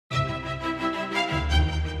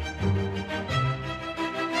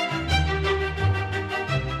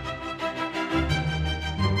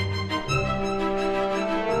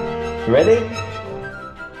You ready?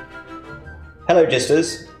 Hello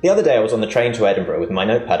Gisters! The other day I was on the train to Edinburgh with my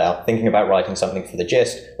notepad out thinking about writing something for the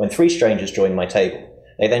gist when 3 strangers joined my table.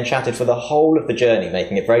 They then chatted for the whole of the journey,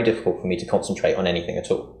 making it very difficult for me to concentrate on anything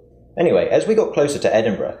at all. Anyway, as we got closer to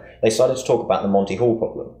Edinburgh, they started to talk about the Monty Hall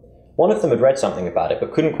problem. One of them had read something about it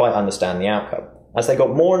but couldn't quite understand the outcome. As they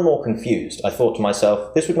got more and more confused, I thought to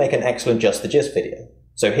myself, this would make an excellent Just the Gist video.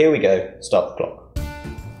 So here we go, start the clock.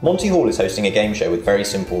 Monty Hall is hosting a game show with very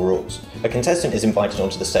simple rules. A contestant is invited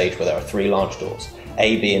onto the stage where there are 3 large doors,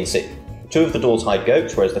 A, B and C. 2 of the doors hide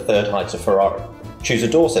goats, whereas the 3rd hides a Ferrari. Choose a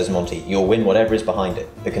door, says Monty, you'll win whatever is behind it.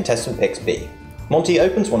 The contestant picks B. Monty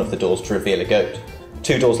opens one of the doors to reveal a goat.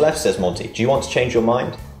 2 doors left, says Monty, do you want to change your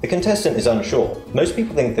mind? The contestant is unsure. Most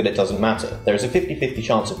people think that it doesn't matter. There is a 50-50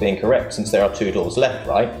 chance of being correct since there are 2 doors left,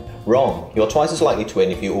 right? Wrong. You're twice as likely to win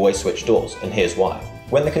if you always switch doors, and here's why.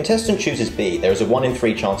 When the contestant chooses B, there is a 1 in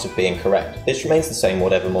 3 chance of being correct. This remains the same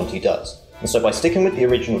whatever Monty does. And so by sticking with the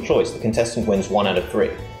original choice, the contestant wins 1 out of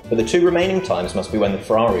 3. But the 2 remaining times must be when the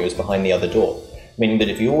Ferrari is behind the other door, meaning that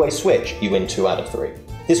if you always switch, you win 2 out of 3.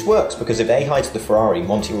 This works because if A hides the Ferrari,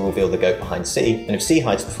 Monty will reveal the goat behind C, and if C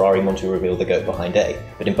hides the Ferrari, Monty will reveal the goat behind A.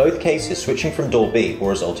 But in both cases, switching from door B will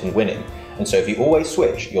result in winning. And so if you always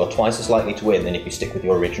switch, you are twice as likely to win than if you stick with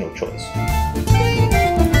your original choice.